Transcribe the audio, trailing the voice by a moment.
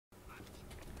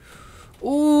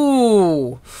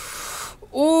Ooh.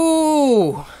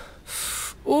 Ooh.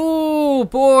 Ooh,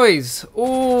 boys.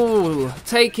 Ooh.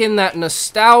 Take in that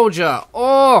nostalgia.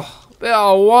 Oh, bit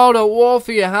of World at War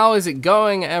for you. How is it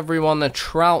going, everyone? The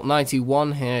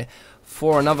Trout91 here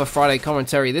for another Friday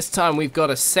commentary. This time we've got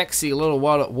a sexy little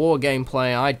World at War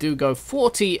gameplay. I do go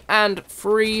 40 and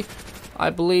free, I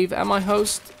believe. Am I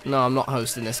host? No, I'm not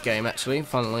hosting this game, actually,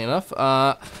 funnily enough.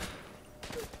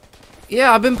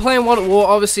 Yeah, I've been playing World at War.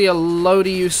 Obviously, a load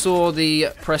of you saw the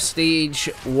Prestige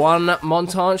 1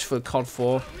 montage for COD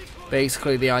 4.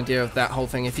 Basically, the idea of that whole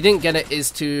thing, if you didn't get it,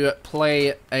 is to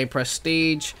play a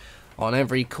Prestige on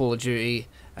every Call of Duty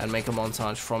and make a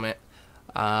montage from it.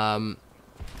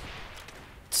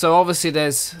 So obviously,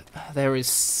 there is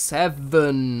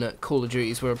 7 Call of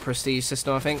Duties with a Prestige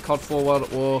system. I think COD 4, World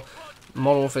at War,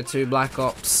 Modern Warfare 2, Black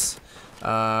Ops.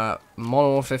 Modern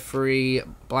Warfare 3,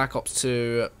 Black Ops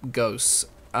 2, Ghosts.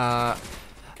 And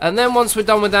then once we're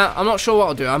done with that, I'm not sure what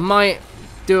I'll do. I might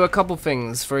do a couple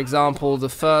things. For example, the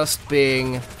first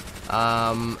being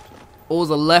all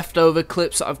the leftover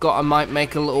clips that I've got. I might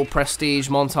make a little Prestige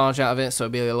montage out of it, so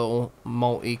it'll be a little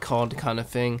multi-COD kind of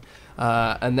thing.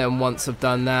 And then once I've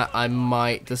done that, I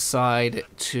might decide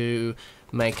to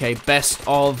make a best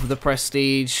of the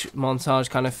Prestige montage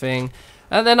kind of thing.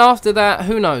 And then after that,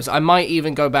 who knows, I might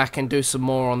even go back and do some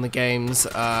more on the games,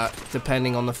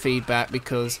 depending on the feedback,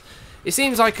 because it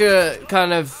seems like a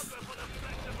kind of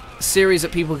series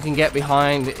that people can get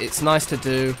behind. It's nice to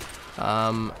do,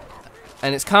 and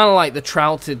it's kind of like the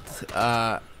Trouted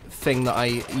thing that I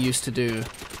used to do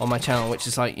on my channel, which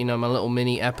is like, you know, my little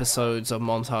mini episodes of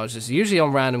montages, usually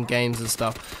on random games and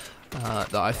stuff,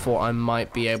 that I thought I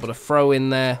might be able to throw in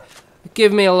there.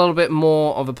 Give me a little bit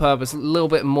more of a purpose, a little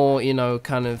bit more, you know,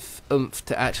 kind of oomph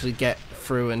to actually get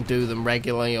through and do them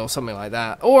regularly or something like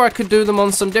that. Or I could do them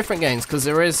on some different games, because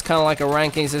there is kind of like a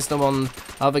ranking system on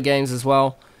other games as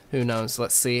well. Who knows?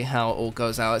 Let's see how it all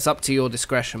goes out. It's up to your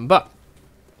discretion. But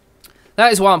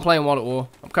that is why I'm playing World at War.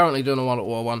 I'm currently doing a World at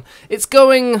War 1. It's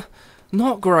going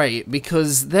not great,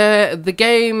 because the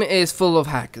game is full of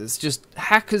hackers. Just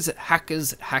hackers,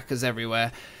 hackers, hackers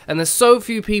everywhere. And there's so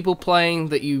few people playing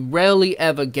that you rarely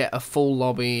ever get a full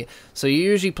lobby. So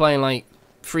you're usually playing like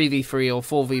 3v3 or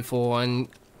 4v4, and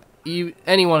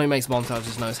anyone who makes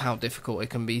montages knows how difficult it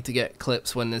can be to get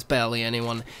clips when there's barely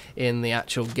anyone in the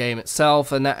actual game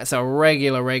itself, and that's a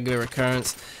regular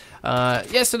occurrence.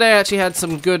 Yesterday I actually had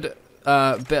some good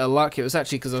bit of luck. It was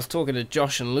actually because I was talking to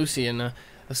Josh and Lucy in a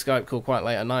Skype call quite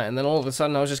late at night, and then all of a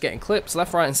sudden I was just getting clips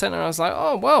left, right and center, and I was like,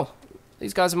 oh well,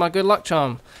 these guys are my good luck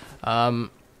charm.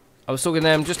 I was talking to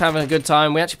them, just having a good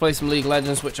time. We actually played some League of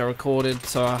Legends, which I recorded,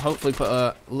 so I'll hopefully put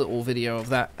a little video of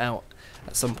that out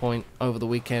at some point over the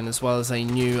weekend, as well as a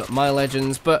new My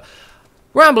Legends. But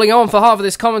rambling on for half of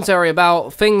this commentary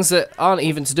about things that aren't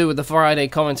even to do with the Friday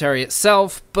commentary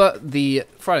itself, but the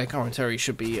Friday commentary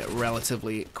should be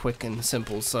relatively quick and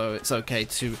simple, so it's okay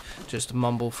to just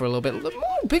mumble for a little bit.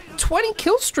 Ooh, big 20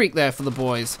 kill streak there for the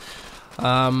boys.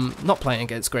 Not playing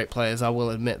against great players, I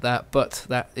will admit that, but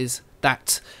that is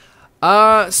that.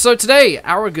 So today,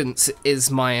 Arrogance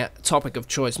is my topic of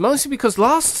choice, mostly because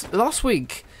last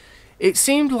week, it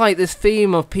seemed like this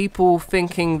theme of people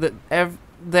thinking that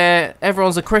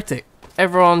everyone's a critic.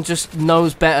 Everyone just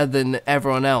knows better than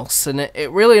everyone else, and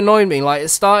it really annoyed me. Like, it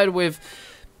started with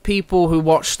people who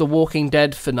watched the Walking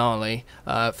Dead finale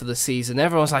for the season.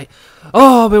 Everyone's like,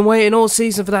 oh, I've been waiting all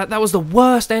season for that. That was the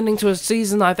worst ending to a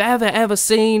season I've ever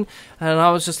seen. And I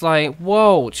was just like,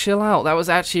 whoa, chill out. That was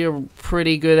actually a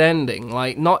pretty good ending.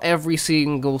 Like, not every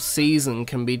single season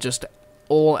can be just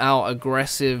all-out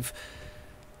aggressive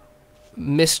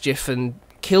mischief and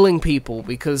killing people,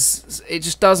 because it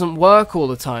just doesn't work all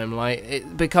the time. Like,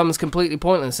 it becomes completely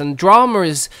pointless, and drama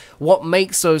is what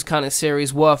makes those kind of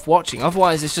series worth watching.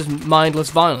 Otherwise it's just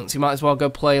mindless violence. You might as well go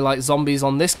play like zombies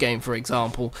on this game, for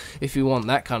example, if you want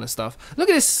that kind of stuff. Look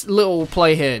at this little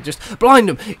play here. Just blind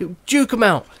them, juke them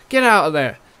out, get out of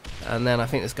there, and then I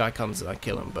think this guy comes and I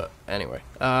kill him. But anyway,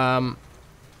 and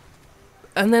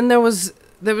then there was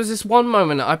this one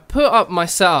moment. I put up my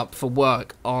setup for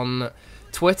work on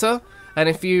Twitter, and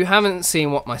if you haven't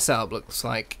seen what my setup looks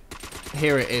like,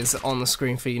 here it is on the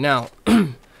screen for you now.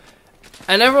 And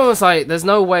everyone was like, there's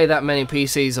no way that many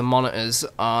PCs and monitors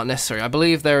are necessary. I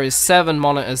believe there is 7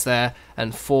 monitors there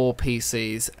and 4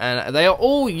 PCs, and they are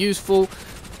all useful.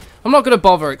 I'm not going to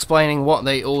bother explaining what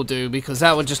they all do, because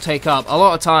that would just take up a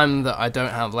lot of time that I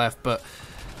don't have left. But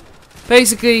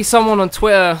basically, someone on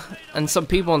Twitter and some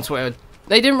people on Twitter,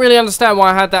 they didn't really understand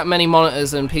why I had that many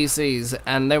monitors and PCs,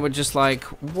 and they were just like,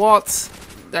 what?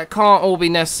 that can't all be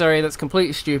necessary. That's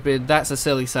completely stupid. That's a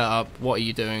silly setup. What are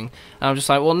you doing? And I'm just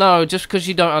like, well, no, just because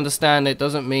you don't understand it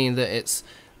doesn't mean that it's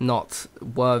not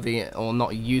worthy or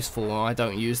not useful, or I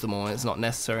don't use them, or it's not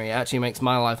necessary. It actually makes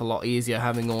my life a lot easier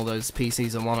having all those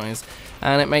PCs and monitors,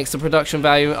 and it makes the production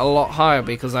value a lot higher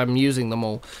because I'm using them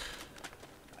all.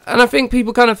 And I think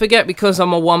people kind of forget, because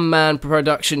I'm a one-man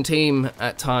production team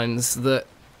at times, that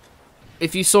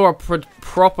if you saw a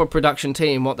proper production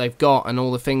team, what they've got and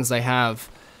all the things they have,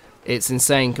 it's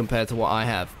insane compared to what I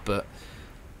have. But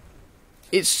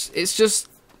it's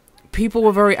just, people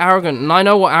were very arrogant, and I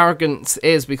know what arrogance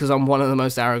is because I'm one of the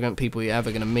most arrogant people you're ever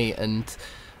going to meet. And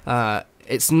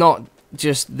it's not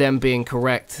just them being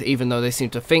correct, even though they seem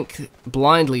to think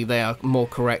blindly they are more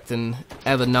correct than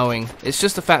ever knowing. It's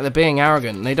just the fact they're being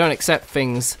arrogant, and they don't accept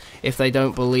things if they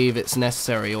don't believe it's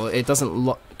necessary, or it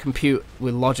doesn't compute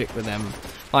with logic with them.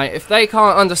 Like, if they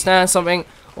can't understand something,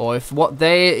 or if what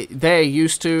they're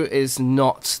used to is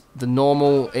not the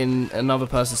normal in another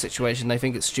person's situation, they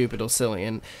think it's stupid or silly,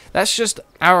 and that's just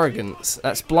arrogance.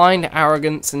 That's blind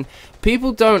arrogance, and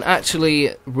people don't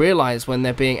actually realize when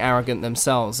they're being arrogant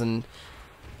themselves, and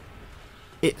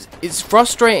it's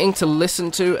frustrating to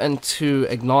listen to and to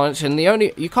acknowledge, and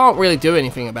you can't really do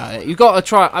anything about it. You got to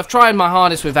try. I've tried my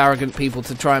hardest with arrogant people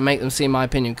to try and make them see my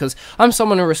opinion, because I'm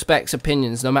someone who respects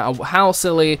opinions, no matter how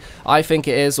silly I think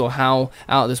it is, or how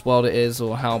out of this world it is,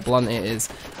 or how blunt it is.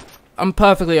 I'm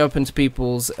perfectly open to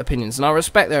people's opinions, and I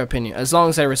respect their opinion as long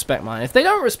as they respect mine. If they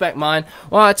don't respect mine,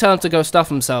 well, I tell them to go stuff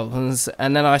themselves,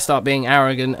 and then I start being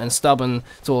arrogant and stubborn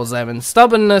towards them. And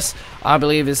stubbornness, I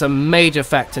believe, is a major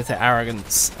factor to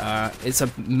arrogance. It's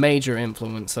a major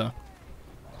influencer,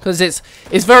 because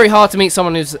it's very hard to meet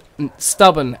someone who's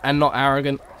stubborn and not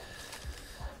arrogant.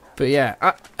 But yeah,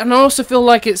 and I also feel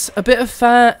like it's a bit of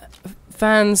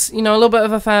fans, you know, a little bit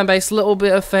of a fan base, a little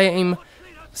bit of fame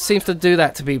seems to do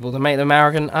that to people, to make them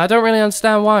arrogant. I don't really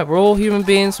understand why. We're all human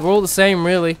beings. We're all the same,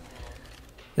 really.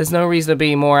 There's no reason to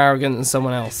be more arrogant than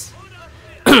someone else.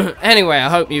 Anyway, I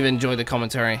hope you've enjoyed the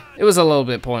commentary. It was a little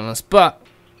bit pointless, but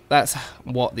that's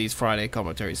what these Friday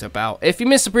commentaries are about. If you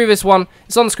missed the previous one,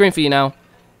 it's on the screen for you now.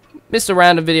 Missed a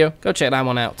random video, go check that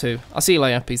one out too. I'll see you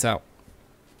later. Peace out.